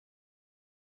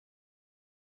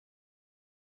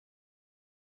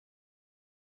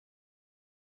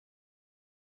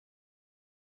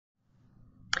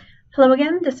Hello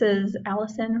again, this is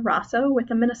Allison Rosso with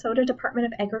the Minnesota Department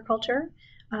of Agriculture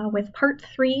with Part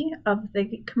 3 of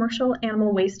the Commercial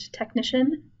Animal Waste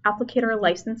Technician Applicator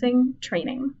Licensing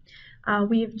Training.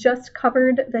 We've just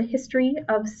covered the history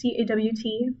of CAWT,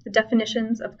 the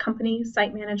definitions of company,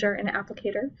 site manager, and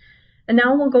applicator. And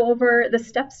now we'll go over the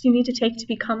steps you need to take to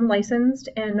become licensed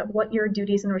and what your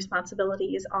duties and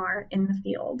responsibilities are in the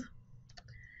field.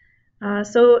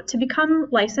 So to become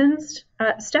licensed,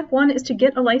 step one is to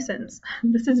get a license.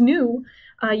 This is new.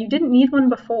 You didn't need one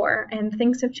before, and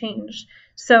things have changed.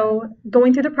 So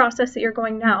going through the process that you're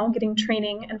going now, getting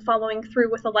training and following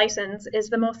through with a license is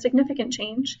the most significant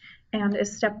change and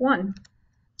is step one.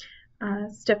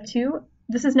 Step two,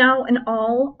 this is now an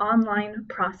all online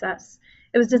process.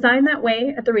 It was designed that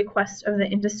way at the request of the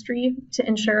industry to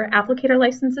ensure applicator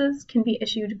licenses can be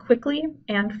issued quickly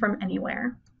and from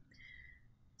anywhere.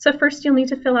 So first you'll need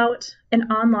to fill out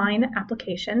an online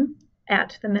application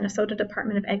at the Minnesota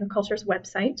Department of Agriculture's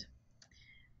website.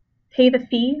 Pay the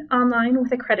fee online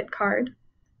with a credit card.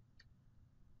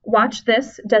 Watch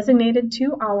this designated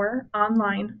 2-hour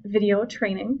online video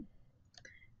training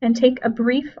and take a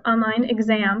brief online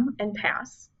exam and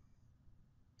pass.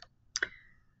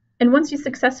 And once you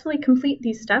successfully complete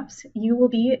these steps, you will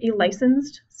be a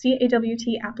licensed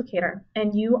CAWT applicator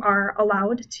and you are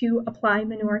allowed to apply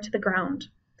manure to the ground.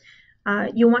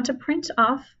 You'll want to print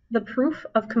off the proof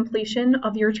of completion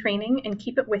of your training and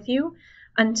keep it with you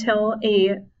until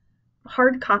a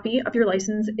hard copy of your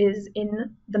license is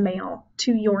in the mail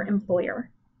to your employer.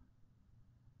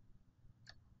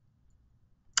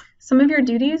 Some of your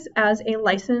duties as a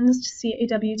licensed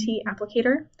CAWT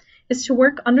applicator is to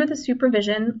work under the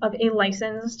supervision of a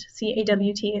licensed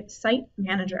CAWT site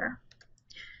manager.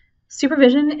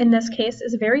 Supervision in this case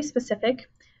is very specific.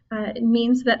 It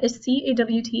means that a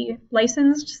CAWT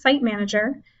licensed site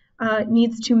manager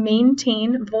needs to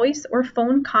maintain voice or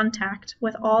phone contact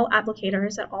with all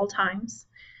applicators at all times.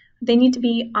 They need to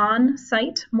be on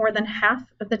site more than half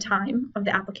of the time of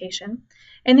the application,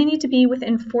 and they need to be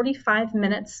within 45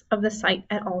 minutes of the site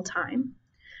at all time.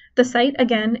 The site,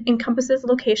 again, encompasses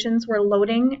locations where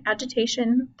loading,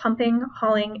 agitation, pumping,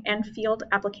 hauling, and field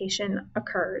application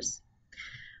occurs.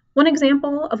 One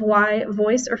example of why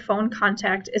voice or phone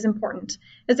contact is important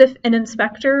is if an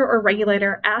inspector or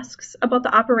regulator asks about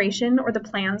the operation or the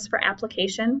plans for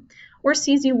application, or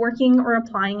sees you working or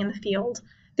applying in the field.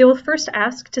 They will first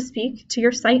ask to speak to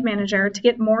your site manager to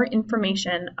get more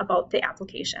information about the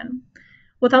application.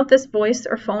 Without this voice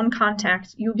or phone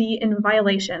contact, you'll be in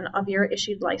violation of your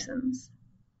issued license.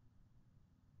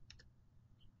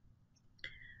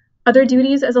 Other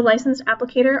duties as a licensed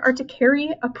applicator are to carry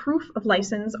a proof of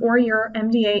license or your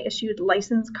MDA issued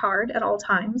license card at all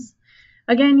times.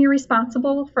 Again, you're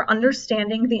responsible for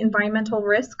understanding the environmental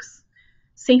risks,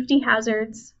 safety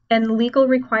hazards, and legal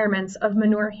requirements of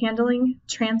manure handling,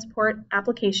 transport,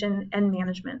 application, and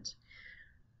management.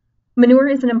 Manure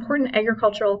is an important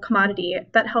agricultural commodity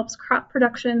that helps crop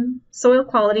production, soil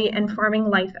quality, and farming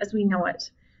life as we know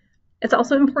it. It's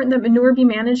also important that manure be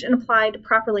managed and applied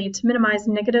properly to minimize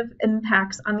negative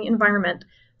impacts on the environment,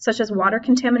 such as water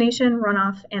contamination,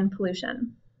 runoff, and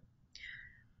pollution.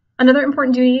 Another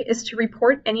important duty is to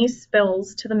report any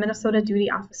spills to the Minnesota duty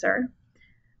officer.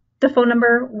 The phone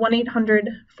number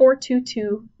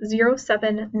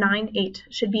 1-800-422-0798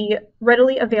 should be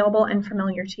readily available and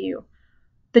familiar to you.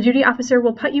 The duty officer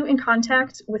will put you in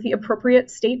contact with the appropriate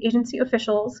state agency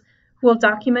officials who will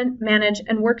document, manage,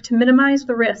 and work to minimize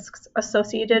the risks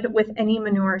associated with any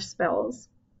manure spills.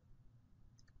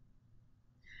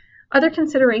 Other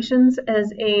considerations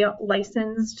as a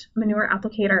licensed manure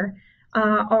applicator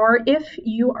are if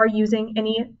you are using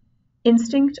any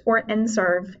instinct or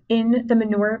N-serve in the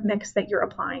manure mix that you're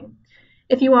applying.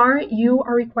 If you are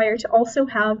required to also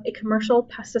have a commercial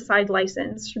pesticide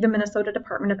license through the Minnesota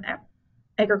Department of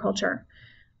Agriculture.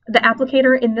 The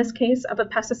applicator in this case of a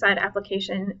pesticide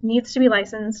application needs to be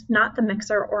licensed, not the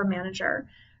mixer or manager.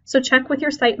 So check with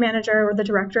your site manager or the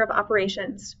director of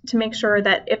operations to make sure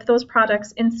that if those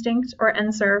products, Instinct or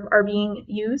N-serve, are being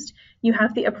used, you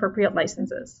have the appropriate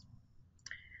licenses.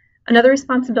 Another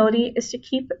responsibility is to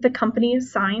keep the company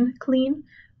sign clean.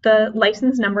 The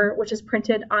license number, which is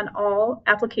printed on all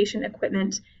application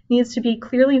equipment, needs to be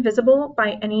clearly visible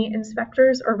by any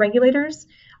inspectors or regulators,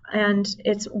 and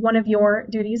it's one of your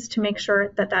duties to make sure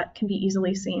that that can be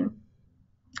easily seen.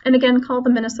 And again, call the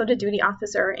Minnesota duty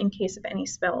officer in case of any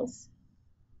spills.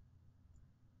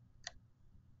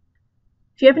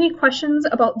 If you have any questions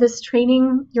about this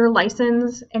training, your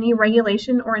license, any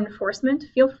regulation or enforcement,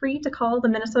 feel free to call the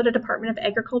Minnesota Department of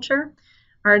Agriculture.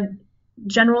 Our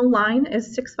general line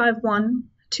is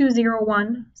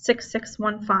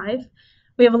 201-6615.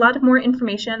 We have a lot of more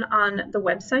information on the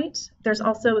website. There's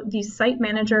also the Site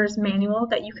Manager's Manual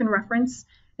that you can reference.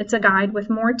 It's a guide with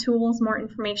more tools, more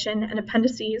information, and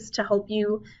appendices to help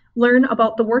you learn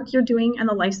about the work you're doing and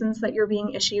the license that you're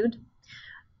being issued.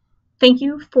 Thank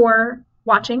you for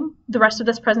watching the rest of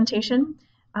this presentation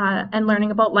and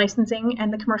learning about licensing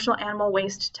and the Commercial Animal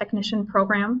Waste Technician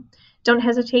Program. Don't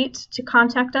hesitate to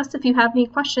contact us if you have any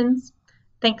questions.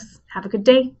 Thanks. Have a good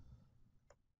day.